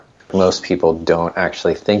most people don't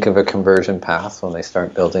actually think of a conversion path when they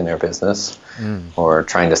start building their business or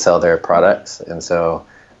trying to sell their products. And so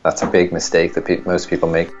that's a big mistake that most people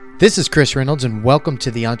make. This is Chris Reynolds, and welcome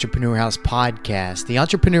to the Entrepreneur House podcast. The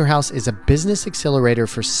Entrepreneur House is a business accelerator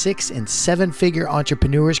for 6- and 7-figure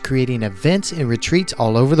entrepreneurs creating events and retreats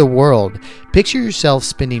all over the world. Picture yourself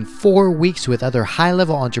spending 4 weeks with other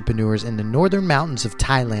high-level entrepreneurs in the northern mountains of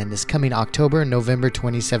Thailand this coming October and November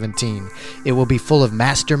 2017. It will be full of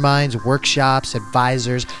masterminds, workshops,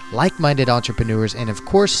 advisors, like-minded entrepreneurs, and of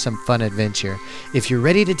course, some fun adventure. If you're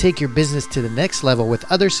ready to take your business to the next level with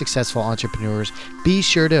other successful entrepreneurs, be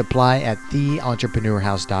sure to apply at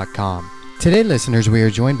theentrepreneurhouse.com. Today, listeners, we are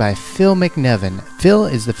joined by Phil MacNevin. Phil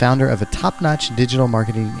is the founder of a top-notch digital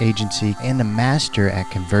marketing agency and a master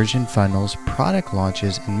at conversion funnels, product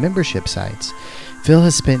launches, and membership sites. Phil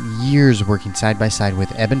has spent years working side by side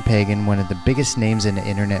with Eben Pagan, one of the biggest names in the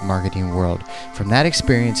internet marketing world. From that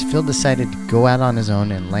experience, Phil decided to go out on his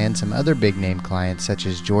own and land some other big name clients such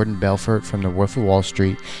as Jordan Belfort from the Wolf of Wall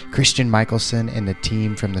Street, Christian Michelson, and the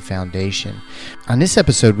team from the Foundation. On this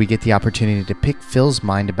episode, we get the opportunity to pick Phil's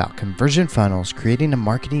mind about conversion funnels, creating a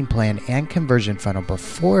marketing plan and conversion funnel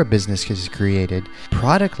before a business is created,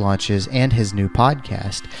 product launches, and his new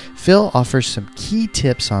podcast. Phil offers some key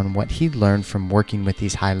tips on what he learned from working with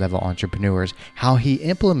these high-level entrepreneurs, how he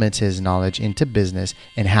implements his knowledge into business,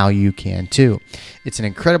 and how you can too. It's an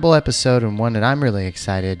incredible episode and one that I'm really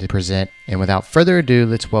excited to present. And without further ado,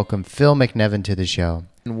 let's welcome Phil MacNevin to the show.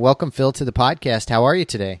 And welcome, Phil, to the podcast. How are you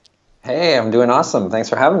today? Hey, I'm doing awesome. Thanks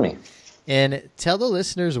for having me. And tell the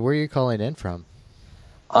listeners where you're calling in from.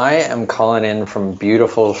 I am calling in from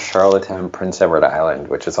beautiful Charlottetown, Prince Edward Island,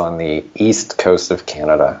 which is on the east coast of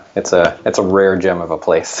Canada. It's a rare gem of a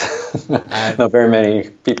place. Not very many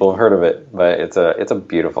people have heard of it, but it's a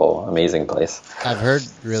beautiful, amazing place. I've heard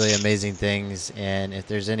really amazing things, and if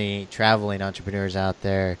there's any traveling entrepreneurs out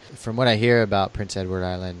there, from what I hear about Prince Edward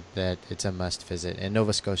Island, that it's a must visit, and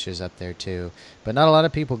Nova Scotia's up there too. But not a lot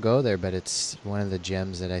of people go there, but it's one of the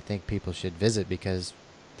gems that I think people should visit because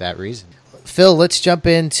that reason. Phil, let's jump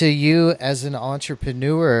into you as an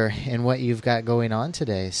entrepreneur and what you've got going on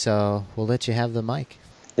today. So we'll let you have the mic.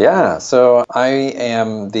 Yeah, so I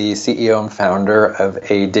am the CEO and founder of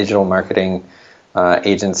a digital marketing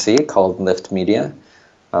agency called Lift Media.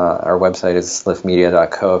 Our website is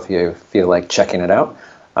liftmedia.co if you feel like checking it out.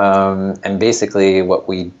 And basically what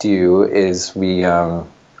we do is we are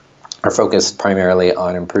focused primarily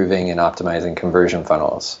on improving and optimizing conversion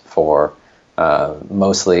funnels for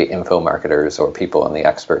mostly info marketers or people in the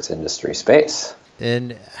experts industry space.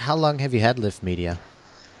 And how long have you had Lift Media?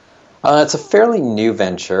 It's a fairly new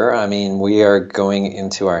venture. I mean, we are going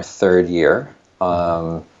into our third year.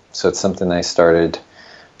 So it's something I started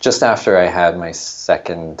just after I had my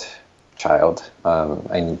second child.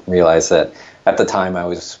 I realized that at the time I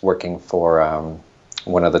was working for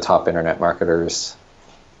one of the top internet marketers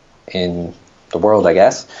in the world, I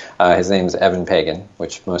guess. His name's Eben Pagan,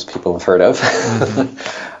 which most people have heard of.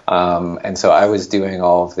 Mm-hmm. And so I was doing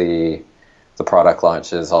all of the product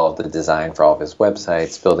launches, all of the design for all of his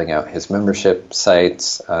websites, building out his membership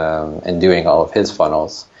sites, and doing all of his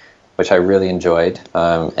funnels, which I really enjoyed.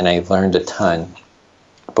 And I learned a ton,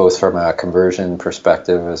 both from a conversion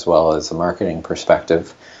perspective as well as a marketing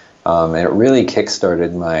perspective. And it really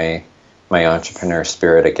kickstarted my entrepreneur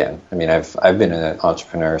spirit again. I mean, I've been an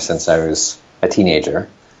entrepreneur since I was a teenager,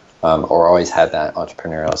 or always had that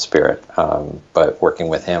entrepreneurial spirit. But working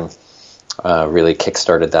with him really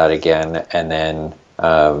kickstarted that again. And then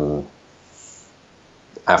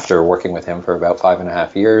after working with him for about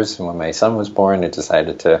 5.5 years, and when my son was born, I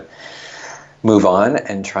decided to move on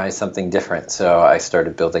and try something different. So I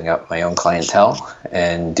started building up my own clientele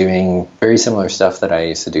and doing very similar stuff that I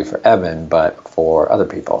used to do for Evan, but for other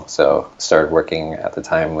people. So started working at the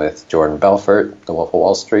time with Jordan Belfort, the Wolf of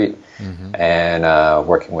Wall Street, mm-hmm. and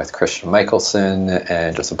working with Christian Michelson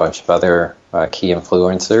and just a bunch of other key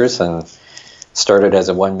influencers, and started as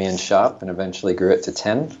a one-man shop and eventually grew it to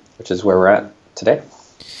 10, which is where we're at today.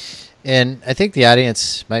 And I think the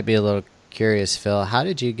audience might be a little curious, Phil, how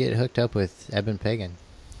did you get hooked up with Eben Pagan?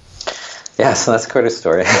 Yeah, so that's quite a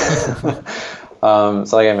story. So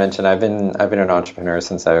like I mentioned, I've been an entrepreneur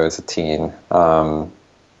since I was a teen.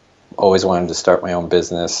 Always wanted to start my own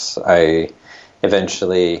business. I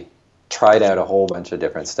eventually tried out a whole bunch of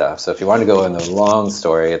different stuff. So if you want to go in the long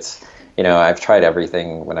story, it's, I've tried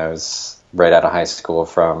everything when I was right out of high school,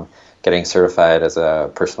 from getting certified as a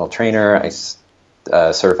personal trainer. I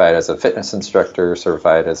certified as a fitness instructor,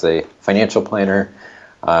 certified as a financial planner.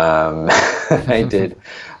 I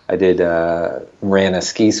ran a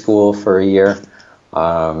ski school for a year.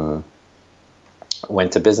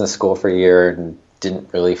 went to business school for a year and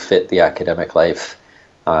didn't really fit the academic life.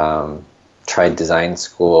 Tried design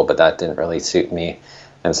school, but that didn't really suit me.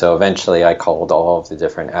 And so eventually I called all of the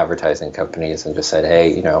different advertising companies and just said,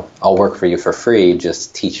 hey, I'll work for you for free.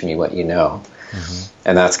 Just teach me what you know. Mm-hmm.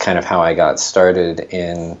 And that's kind of how I got started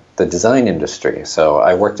in the design industry. So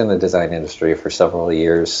I worked in the design industry for several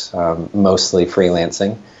years, mostly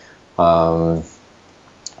freelancing,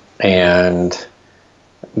 and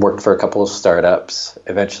worked for a couple of startups,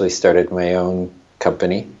 eventually started my own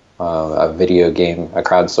company, a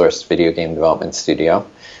crowdsourced video game development studio,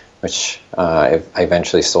 which I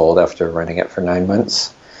eventually sold after running it for 9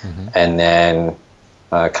 months. Mm-hmm. And then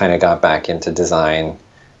kind of got back into design.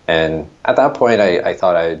 And at that point, I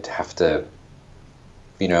thought I'd have to,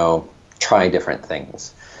 try different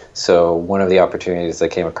things. So one of the opportunities that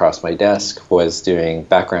came across my desk was doing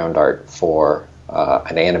background art for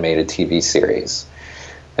an animated TV series.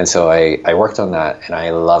 And so I worked on that, and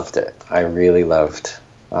I loved it. I really loved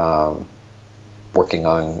working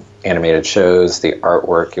on animated shows, the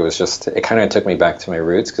artwork. It kind of took me back to my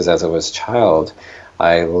roots, because as I was a child,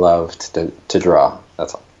 I loved to draw.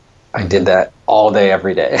 That's all. I did that all day,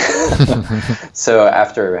 every day. So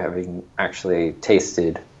after having actually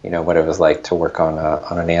tasted, what it was like to work on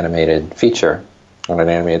an animated feature, on an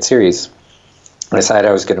animated series, I decided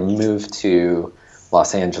I was going to move to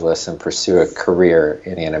Los Angeles and pursue a career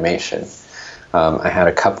in animation. I had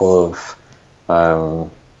a couple of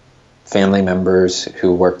family members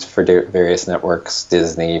who worked for various networks,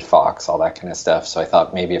 Disney, Fox, all that kind of stuff. So I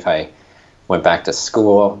thought maybe if I went back to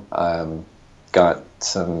school, got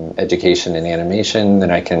some education in animation, then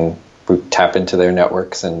I can tap into their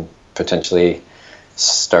networks and potentially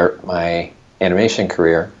start my animation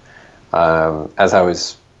career. As I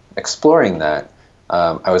was exploring that,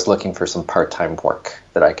 I was looking for some part-time work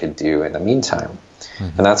that I could do in the meantime.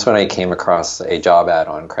 Mm-hmm. And that's when I came across a job ad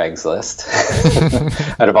on Craigslist,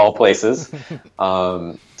 out of all places,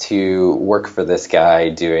 to work for this guy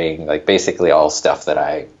doing basically all stuff that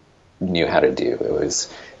I knew how to do. It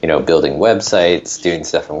was, building websites, doing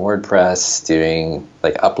stuff in WordPress, doing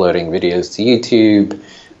uploading videos to YouTube,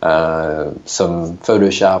 some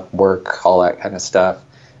Photoshop work, all that kind of stuff.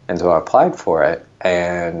 And so I applied for it,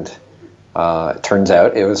 and it turns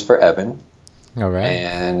out it was for Evan. All right.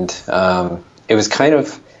 And it was kind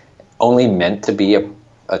of only meant to be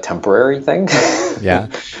a temporary thing. Yeah.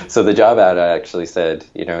 So the job ad actually said,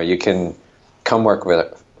 you can come work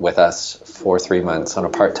with us for 3 months on a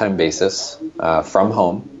part-time basis from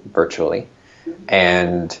home, virtually.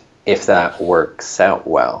 And if that works out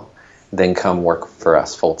well, then come work for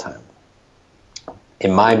us full-time.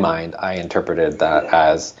 In my mind, I interpreted that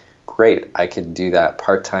as, great, I could do that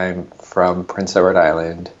part-time from Prince Edward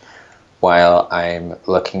Island while I'm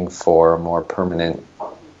looking for a more permanent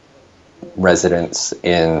residence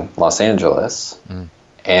in Los Angeles. Mm.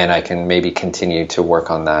 And I can maybe continue to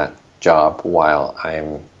work on that job while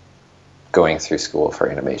I'm going through school for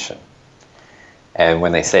animation. And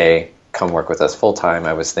when they say, come work with us full-time,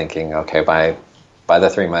 I was thinking, okay, by the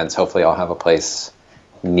 3 months, hopefully I'll have a place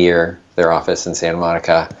near their office in Santa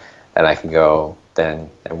Monica, and I can go then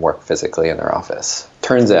and work physically in their office.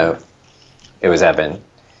 Turns out it was Evan.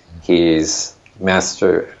 He's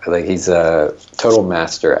he's a total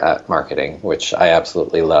master at marketing, which I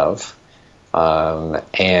absolutely love.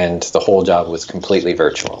 And the whole job was completely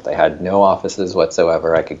virtual. They had no offices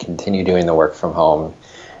whatsoever. I could continue doing the work from home,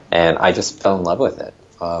 and I just fell in love with it.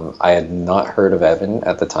 I had not heard of Evan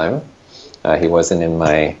at the time. He wasn't in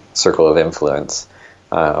my circle of influence,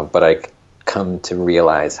 but I come to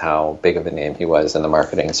realize how big of a name he was in the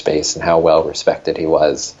marketing space and how well respected he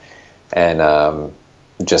was, and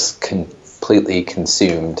just completely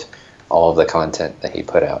consumed all of the content that he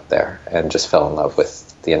put out there, and just fell in love with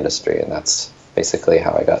the industry. And that's basically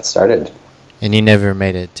how I got started. And you never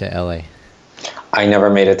made it to LA? I never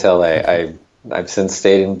made it to LA. I've since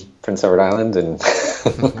stayed in Prince Edward Island. And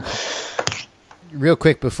real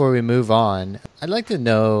quick before we move on, I'd like to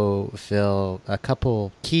know, Phil, a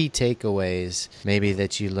couple key takeaways maybe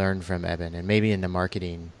that you learned from Evan, and maybe in the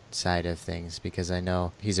marketing side of things, because I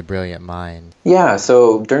know he's a brilliant mind. Yeah,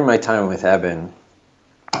 so during my time with Evan,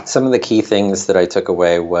 some of the key things that I took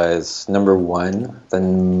away was, number one, the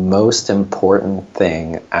most important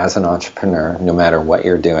thing as an entrepreneur, no matter what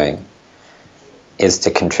you're doing, is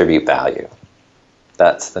to contribute value.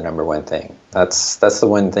 That's the number one thing. That's the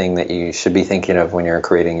one thing that you should be thinking of when you're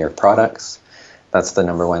creating your products. That's the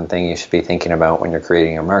number one thing you should be thinking about when you're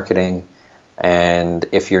creating your marketing. And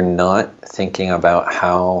if you're not thinking about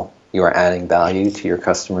how you are adding value to your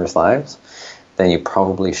customers' lives, then you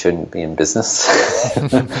probably shouldn't be in business.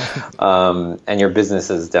 And your business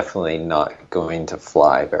is definitely not going to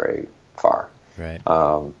fly very far. Right.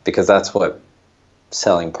 Because that's what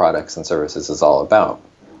selling products and services is all about.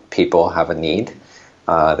 People have a need,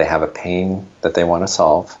 they have a pain that they want to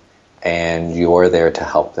solve, and you're there to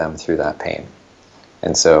help them through that pain.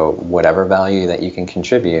 And so whatever value that you can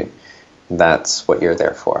contribute, that's what you're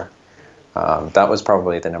there for. That was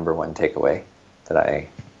probably the number one takeaway that I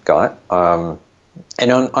got.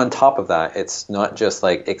 And on top of that, it's not just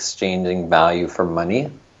like exchanging value for money.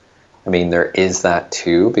 I mean, there is that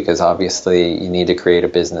too, because obviously you need to create a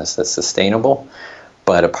business that's sustainable.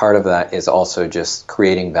 But a part of that is also just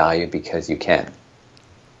creating value because you can.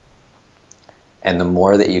 And the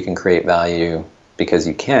more that you can create value because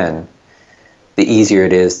you can, the easier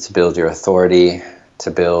it is to build your authority, to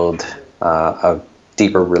build a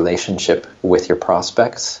deeper relationship with your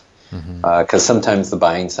prospects. Because sometimes the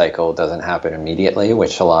buying cycle doesn't happen immediately,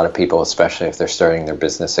 which a lot of people, especially if they're starting their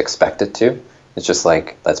business, expect it to. It's just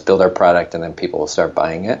like, let's build our product and then people will start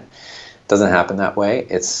buying it. It doesn't happen that way.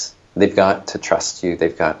 They've got to trust you.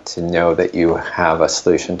 They've got to know that you have a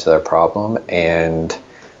solution to their problem, and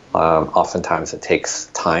oftentimes it takes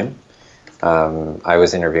time. I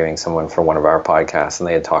was interviewing someone for one of our podcasts, and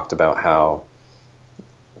they had talked about how,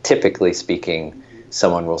 typically speaking,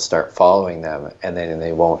 someone will start following them, and then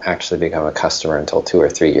they won't actually become a customer until 2 or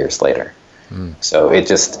 3 years later. So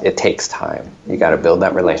it takes time. You got to build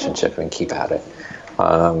that relationship and keep at it.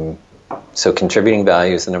 So contributing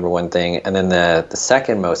value is the number one thing. And then the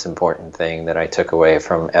second most important thing that I took away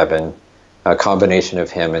from Evan, a combination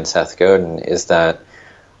of him and Seth Godin, is that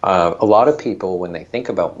a lot of people, when they think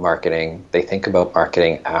about marketing, they think about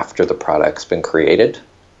marketing after the product's been created.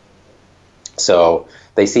 So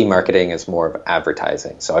they see marketing as more of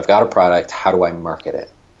advertising. So I've got a product, how do I market it?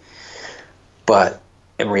 But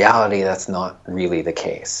in reality, that's not really the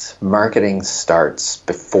case. Marketing starts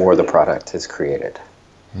before the product is created.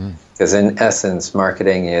 Because in essence,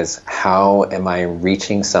 marketing is, how am I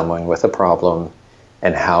reaching someone with a problem,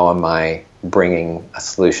 and how am I bringing a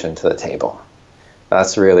solution to the table?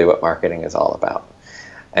 That's really what marketing is all about.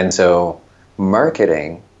 And so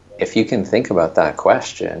marketing, if you can think about that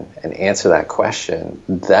question and answer that question,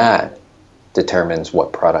 that determines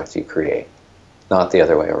what product you create, not the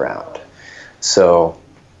other way around. So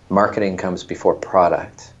marketing comes before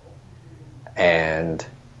product, and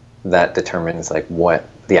that determines like what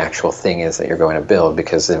the actual thing is that you're going to build,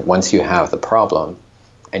 because then once you have the problem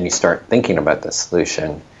and you start thinking about the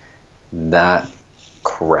solution, that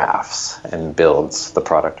crafts and builds the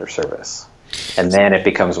product or service. And then it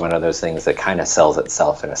becomes one of those things that kind of sells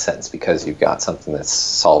itself in a sense, because you've got something that's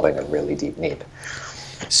solving a really deep need.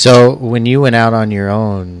 So when you went out on your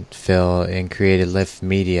own, Phil, and created Lift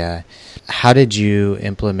Media, how did you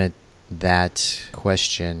implement that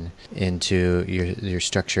question into your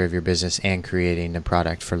structure of your business and creating a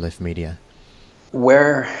product for Lift Media?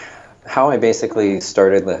 How I basically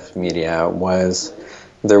started Lift Media was,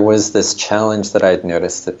 there was this challenge that I'd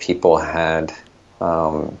noticed that people had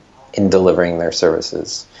in delivering their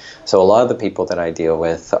services. So a lot of the people that I deal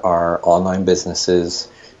with are online businesses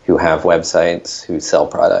who have websites, who sell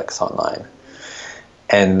products online.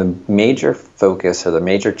 And the major focus, or the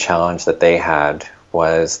major challenge that they had,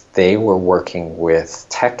 was they were working with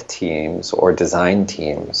tech teams or design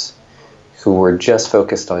teams who were just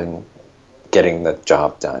focused on getting the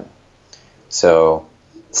job done. So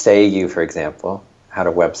say you, for example, had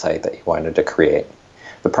a website that you wanted to create.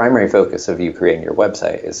 The primary focus of you creating your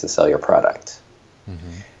website is to sell your product.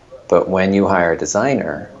 But when you hire a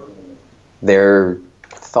designer, their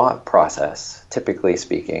thought process, typically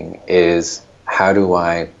speaking, is, how do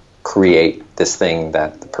I create this thing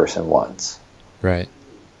that the person wants? Right.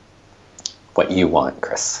 What you want,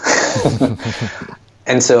 Chris.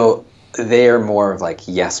 And so they are more of like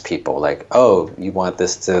yes people, like, oh, you want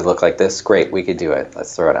this to look like this? Great, we could do it.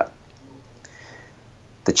 Let's throw it up.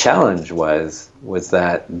 The challenge was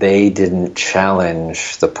that they didn't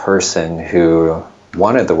challenge the person who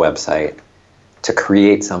wanted the website to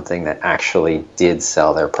create something that actually did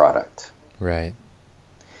sell their product. Right.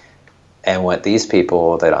 And what these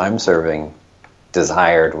people that I'm serving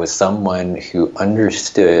desired was someone who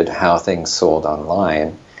understood how things sold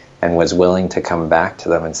online and was willing to come back to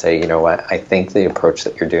them and say, you know what, I think the approach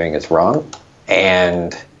that you're doing is wrong,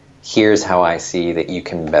 and here's how I see that you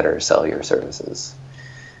can better sell your services.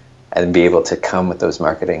 And be able to come with those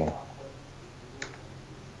marketing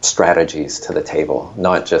strategies to the table,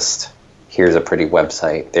 not just, here's a pretty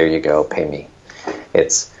website, there you go, pay me.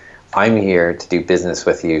 It's, I'm here to do business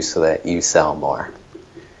with you so that you sell more.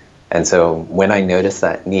 And so when I noticed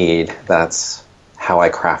that need, that's how I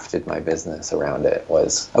crafted my business around it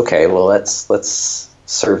was, okay, well, let's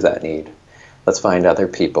serve that need. Let's find other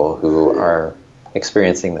people who are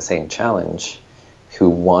experiencing the same challenge, who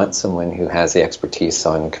want someone who has the expertise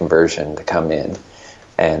on conversion to come in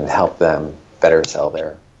and help them better sell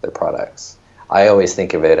their products. I always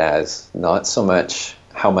think of it as not so much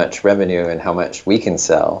how much revenue and how much we can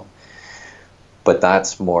sell, but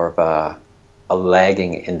that's more of a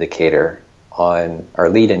lagging indicator on our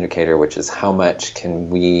lead indicator, which is how much can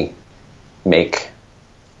we make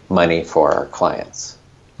money for our clients?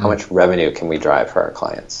 How much revenue can we drive for our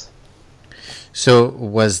clients? So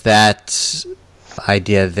was that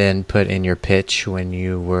idea then put in your pitch when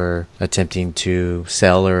you were attempting to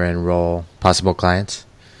sell or enroll possible clients?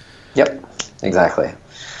 Yep, exactly.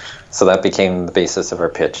 So that became the basis of our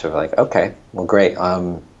pitch of like, okay, well, great.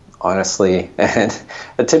 Honestly, and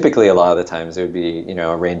typically a lot of the times it would be,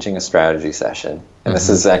 arranging a strategy session. And this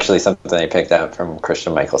is actually something I picked out from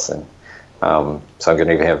Christian Michelson. So I'm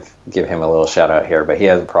going to give him a little shout out here, but he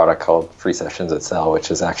has a product called Free Sessions at Sell,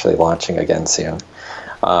 which is actually launching again soon.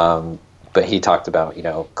 But he talked about,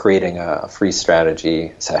 creating a free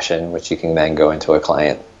strategy session, which you can then go into a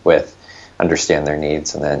client with, understand their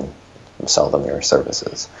needs, and then sell them your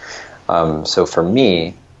services. So for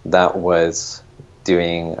me, that was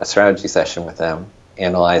doing a strategy session with them,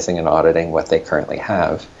 analyzing and auditing what they currently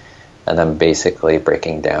have, and then basically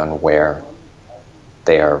breaking down where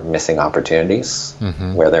they are missing opportunities,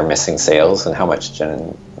 where they're missing sales, and how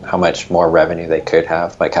much more revenue they could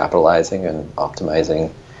have by capitalizing and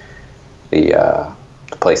optimizing the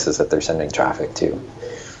places that they're sending traffic to,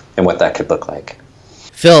 and what that could look like.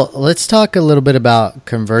 Phil, let's talk a little bit about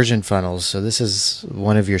conversion funnels. So this is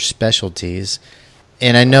one of your specialties.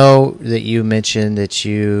 And I know that you mentioned that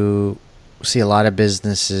you see a lot of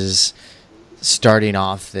businesses starting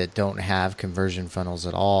off that don't have conversion funnels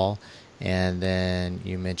at all. And then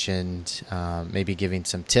you mentioned maybe giving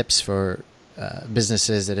some tips for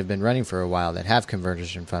businesses that have been running for a while that have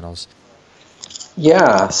conversion funnels.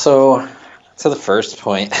 Yeah, so to the first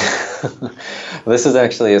point, this is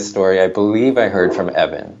actually a story I believe I heard from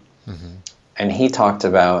Evan. And he talked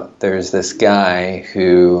about there's this guy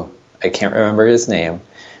who, I can't remember his name,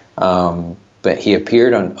 but he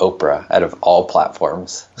appeared on Oprah out of all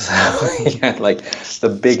platforms. So he had like the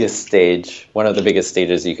biggest stage, one of the biggest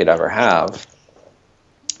stages you could ever have.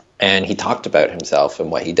 And he talked about himself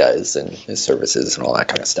and what he does and his services and all that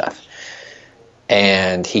kind of stuff.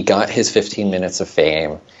 And he got his 15 minutes of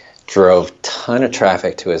fame, drove a ton of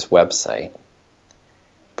traffic to his website.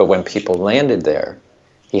 But when people landed there,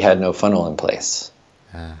 he had no funnel in place.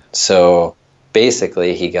 So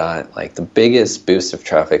basically, he got like the biggest boost of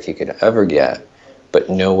traffic he could ever get, but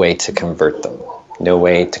no way to convert them, no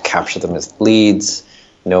way to capture them as leads,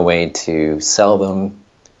 no way to sell them.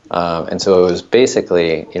 And so it was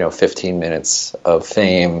basically, 15 minutes of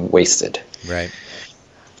fame wasted. Right.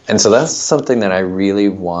 And so that's something that I'm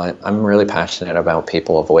really passionate about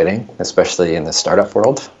people avoiding, especially in the startup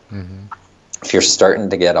world. If you're starting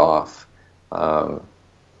to get off,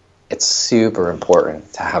 it's super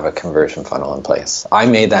important to have a conversion funnel in place. I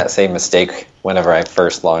made that same mistake whenever I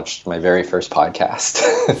first launched my very first podcast.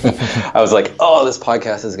 I was like, oh, this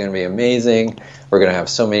podcast is going to be amazing. We're going to have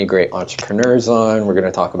so many great entrepreneurs on. We're going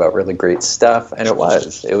to talk about really great stuff. And it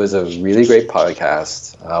was a really great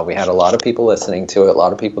podcast. We had a lot of people listening to it, a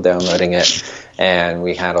lot of people downloading it. And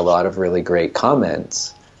we had a lot of really great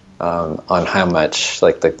comments on how much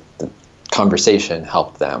like the conversation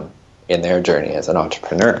helped them in their journey as an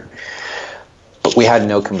entrepreneur. But we had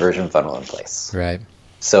no conversion funnel in place. Right.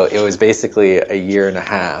 So it was basically a year and a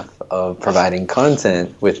half of providing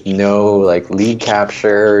content with no like lead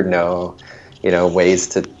capture, no, ways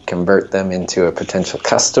to convert them into a potential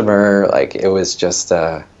customer. Like it was just,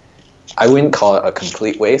 I wouldn't call it a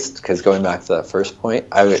complete waste, because going back to that first point,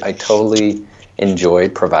 I totally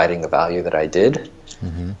enjoyed providing the value that I did.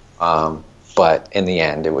 But in the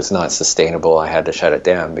end, it was not sustainable. I had to shut it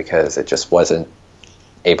down because it just wasn't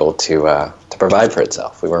able to provide for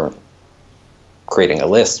itself. We weren't creating a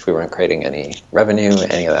list. We weren't creating any revenue,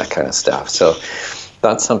 any of that kind of stuff. So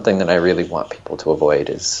that's something that I really want people to avoid,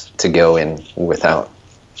 is to go in without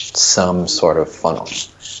some sort of funnel.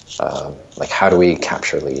 Like, how do we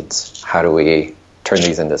capture leads? How do we turn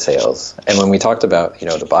these into sales? And when we talked about,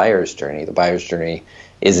 the buyer's journey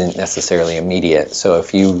isn't necessarily immediate. So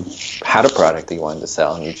if you had a product that you wanted to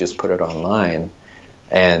sell and you just put it online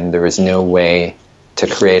and there was no way to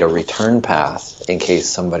create a return path in case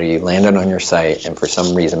somebody landed on your site and for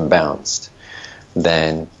some reason bounced,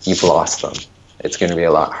 then you've lost them. It's going to be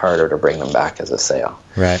a lot harder to bring them back as a sale.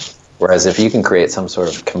 Right. Whereas if you can create some sort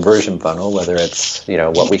of conversion funnel, whether it's,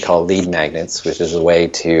 what we call lead magnets, which is a way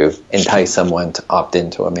to entice someone to opt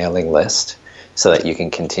into a mailing list so that you can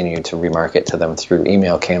continue to remarket to them through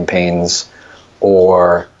email campaigns,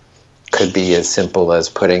 or could be as simple as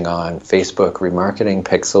putting on Facebook remarketing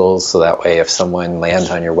pixels, so that way if someone lands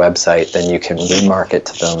on your website, then you can remarket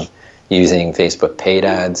to them using Facebook paid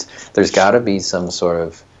ads. There's got to be some sort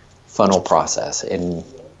of funnel process in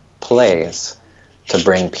place to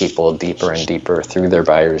bring people deeper and deeper through their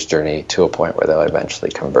buyer's journey to a point where they'll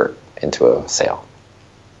eventually convert into a sale.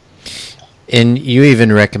 And you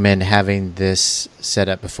even recommend having this set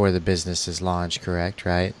up before the business is launched, correct?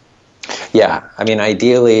 Right? Yeah. I mean,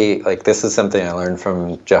 ideally, this is something I learned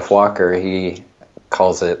from Jeff Walker. He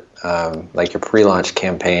calls it your pre-launch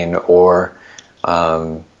campaign, or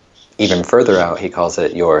even further out, he calls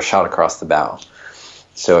it your shot across the bow.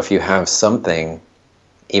 So if you have something,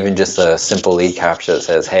 even just a simple lead capture that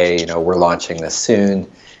says, hey, we're launching this soon,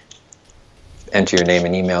 enter your name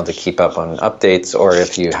and email to keep up on updates, or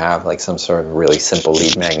if you have some sort of really simple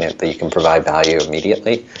lead magnet that you can provide value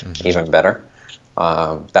immediately, even better.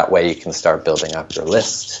 That way you can start building up your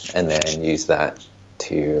list and then use that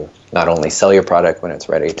to not only sell your product when it's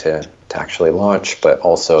ready to actually launch, but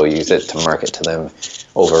also use it to market to them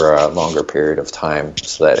over a longer period of time,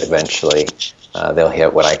 so that eventually they'll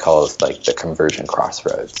hit what I call the conversion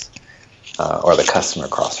crossroads, or the customer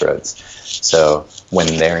crossroads. So when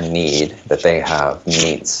their need that they have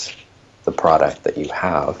meets the product that you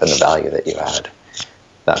have and the value that you add,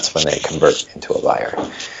 that's when they convert into a buyer.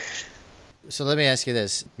 So let me ask you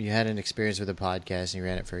this. You had an experience with a podcast and you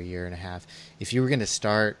ran it for a year and a half. If you were going to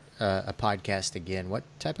start a podcast again, what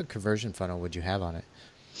type of conversion funnel would you have on it?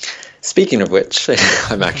 Speaking of which,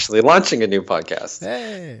 I'm actually launching a new podcast.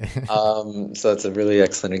 Hey. So that's a really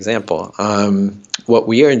excellent example. What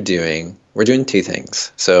we are doing, we're doing two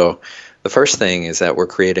things. So the first thing is that we're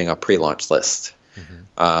creating a pre-launch list.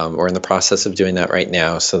 We're in the process of doing that right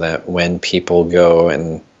now, so that when people go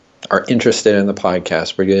and are interested in the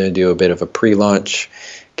podcast, we're going to do a bit of a pre-launch,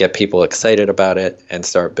 get people excited about it, and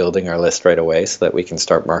start building our list right away so that we can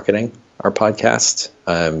start marketing our podcast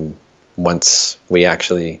once we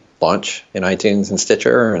actually launch in iTunes and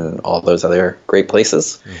Stitcher and all those other great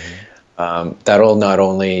places. That'll not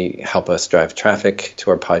only help us drive traffic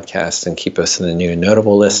to our podcast and keep us in the new and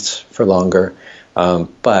notable list for longer,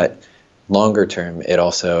 but longer term, it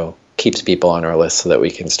also keeps people on our list so that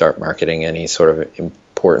we can start marketing any sort of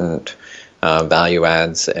important value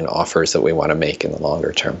adds and offers that we want to make in the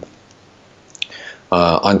longer term.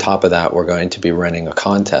 On top of that, we're going to be running a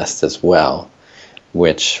contest as well,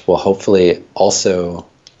 which will hopefully also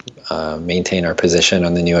maintain our position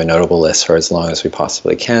on the new and notable list for as long as we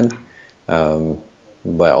possibly can,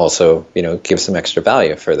 but also, give some extra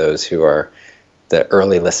value for those who are the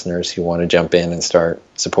early listeners who want to jump in and start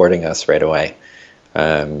supporting us right away.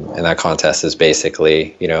 And that contest is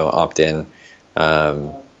basically, opt in,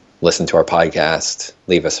 listen to our podcast,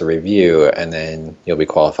 leave us a review, and then you'll be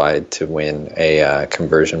qualified to win a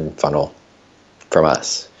conversion funnel from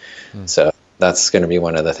us. So that's going to be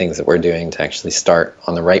one of the things that we're doing to actually start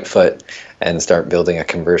on the right foot and start building a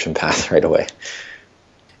conversion path right away.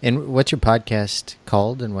 And what's your podcast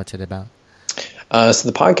called, and what's it about? So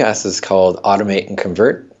the podcast is called Automate and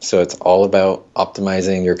Convert. So it's all about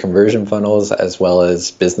optimizing your conversion funnels as well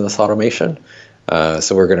as business automation.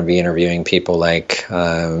 So we're going to be interviewing people like,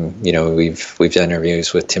 we've done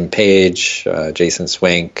interviews with Tim Page, Jason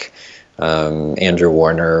Swank, Andrew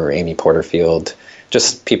Warner, Amy Porterfield,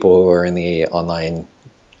 just people who are in the online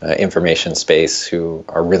information space who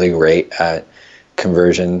are really great at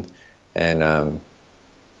conversion and,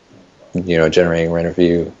 generating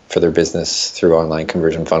revenue for their business through online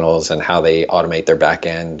conversion funnels, and how they automate their back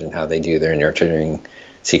end and how they do their nurturing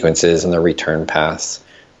sequences and their return paths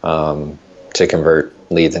to convert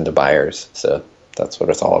leads into buyers. So that's what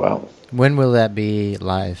it's all about. When will that be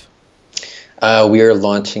live? We are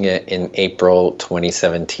launching it in April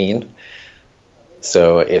 2017.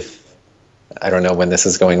 So I don't know when this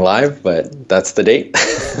is going live, but that's the date.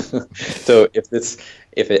 So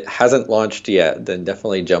if it hasn't launched yet, then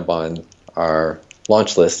definitely jump on our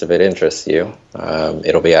launch list if it interests you.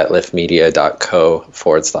 It'll be at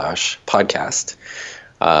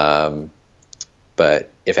liftmedia.co/podcast. But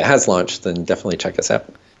if it has launched, then definitely check us out.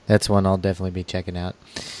 That's one I'll definitely be checking out.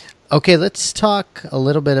 Okay, let's talk a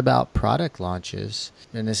little bit about product launches.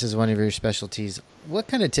 And this is one of your specialties. What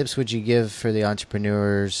kind of tips would you give for the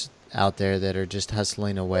entrepreneurs out there that are just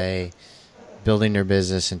hustling away, building their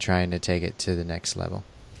business and trying to take it to the next level?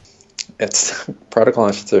 Product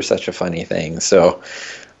launches are such a funny thing. So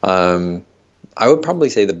I would probably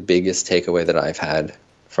say the biggest takeaway that I've had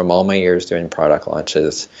from all my years doing product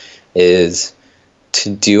launches is to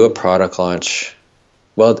do a product launch.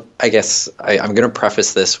 Well, I guess I'm going to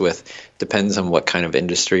preface this with depends on what kind of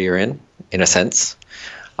industry you're in a sense.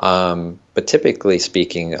 But typically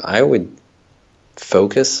speaking, I would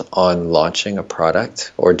focus on launching a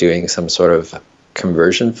product or doing some sort of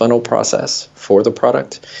conversion funnel process for the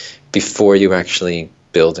product before you actually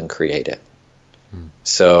build and create it.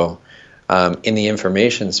 So in the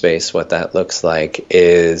information space, what that looks like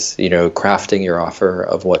is, crafting your offer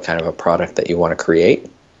of what kind of a product that you want to create,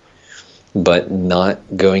 but not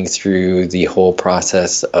going through the whole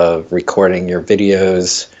process of recording your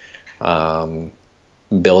videos,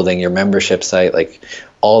 building your membership site, like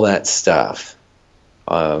all that stuff,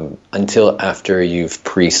 until after you've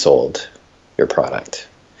pre-sold your product.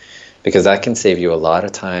 Because that can save you a lot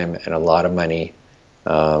of time and a lot of money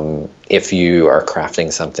if you are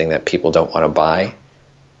crafting something that people don't want to buy,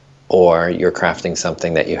 or you're crafting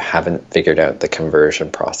something that you haven't figured out the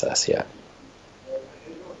conversion process yet.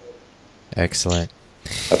 Excellent.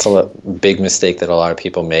 That's a big mistake that a lot of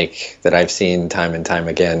people make that I've seen time and time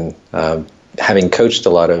again. Having coached a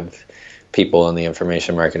lot of people in the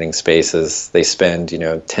information marketing spaces, they spend,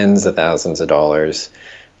 tens of thousands of dollars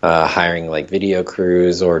hiring like video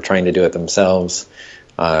crews or trying to do it themselves,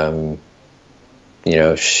 shooting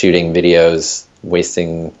videos,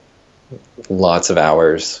 wasting lots of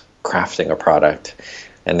hours crafting a product,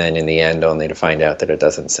 and then in the end only to find out that it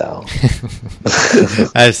doesn't sell.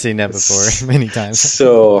 I've seen that before many times.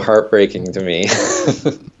 So heartbreaking to me.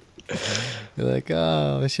 You're like,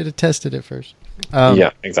 oh, I should have tested it first.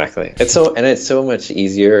 Yeah, exactly. It's so much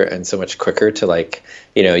easier and so much quicker to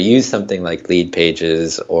use something like Lead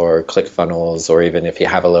Pages or ClickFunnels, or even if you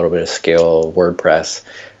have a little bit of skill, WordPress,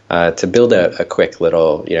 to build a quick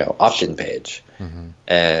little, opt-in page,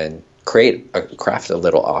 and craft a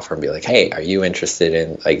little offer and be like, hey, are you interested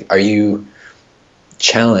in, are you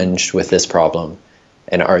challenged with this problem,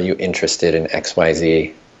 and are you interested in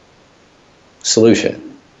XYZ solution?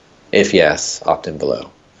 If yes, opt in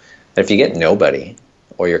below. And if you get nobody,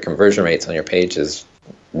 or your conversion rates on your page is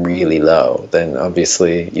really low, then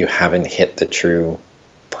obviously you haven't hit the true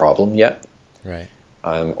problem yet, right?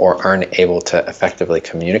 Or aren't able to effectively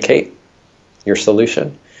communicate your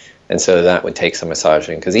solution. And so that would take some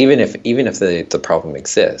massaging, because even if the problem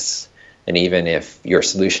exists, and even if your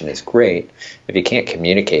solution is great, if you can't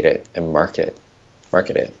communicate it and market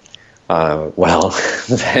it,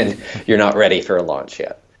 then you're not ready for a launch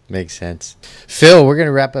yet. Makes sense. Phil, we're going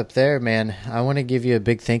to wrap up there, man. I want to give you a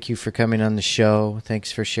big thank you for coming on the show.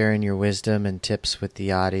 Thanks for sharing your wisdom and tips with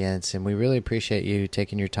the audience, and we really appreciate you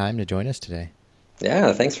taking your time to join us today.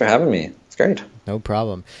 Yeah, thanks for having me. It's great. No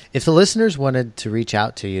problem. If the listeners wanted to reach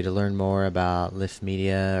out to you to learn more about Lift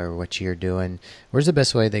Media or what you're doing, where's the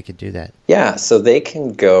best way they could do that? Yeah, so they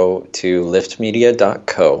can go to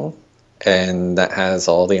liftmedia.co, and that has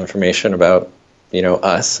all the information about,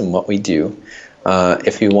 us and what we do.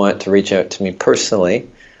 If you want to reach out to me personally,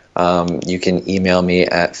 you can email me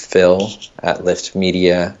at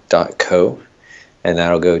phil@liftmedia.co, and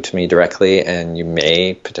that'll go to me directly, and you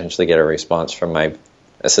may potentially get a response from my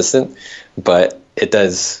assistant, but it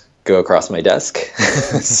does go across my desk,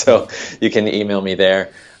 so you can email me there.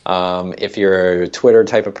 If you're a Twitter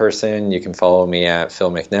type of person, you can follow me at Phil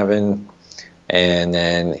MacNevin. And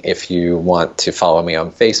then if you want to follow me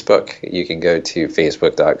on Facebook, you can go to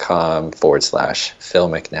facebook.com/Phil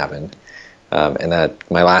MacNevin. And that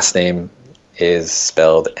my last name is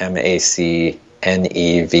spelled MacNevin.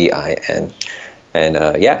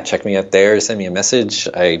 And check me out there. Send me a message.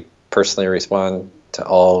 I personally respond to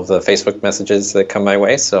all of the Facebook messages that come my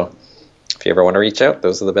way. So if you ever want to reach out,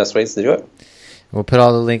 those are the best ways to do it. We'll put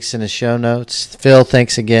all the links in the show notes. Phil,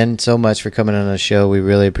 thanks again so much for coming on the show. We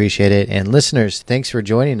really appreciate it. And listeners, thanks for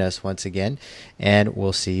joining us once again. And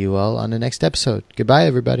we'll see you all on the next episode. Goodbye,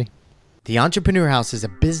 everybody. The Entrepreneur House is a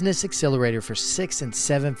business accelerator for 6- and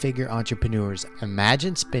 7-figure entrepreneurs.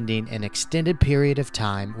 Imagine spending an extended period of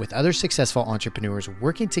time with other successful entrepreneurs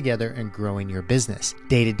working together and growing your business.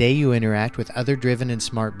 Day to day, you interact with other driven and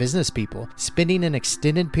smart business people. Spending an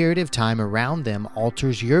extended period of time around them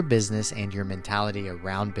alters your business and your mentality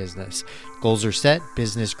around business. Goals are set,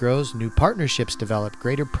 business grows, new partnerships develop,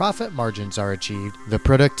 greater profit margins are achieved, the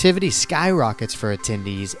productivity skyrockets for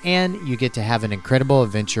attendees, and you get to have an incredible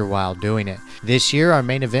adventure while doing it. This year, our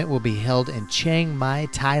main event will be held in Chiang Mai,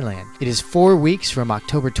 Thailand. It is 4 weeks from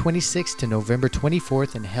October 26th to November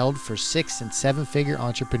 24th and held for 6- and 7-figure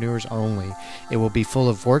entrepreneurs only. It will be full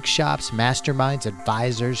of workshops, masterminds,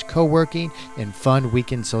 advisors, co-working, and fun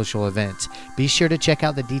weekend social events. Be sure to check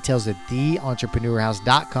out the details at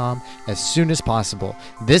theentrepreneurhouse.com as soon as possible.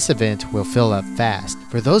 This event will fill up fast.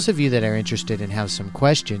 For those of you that are interested and have some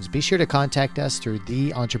questions, be sure to contact us through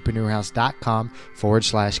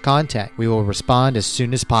theentrepreneurhouse.com/contact. We will respond as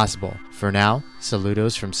soon as possible. For now,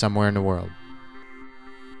 saludos from somewhere in the world.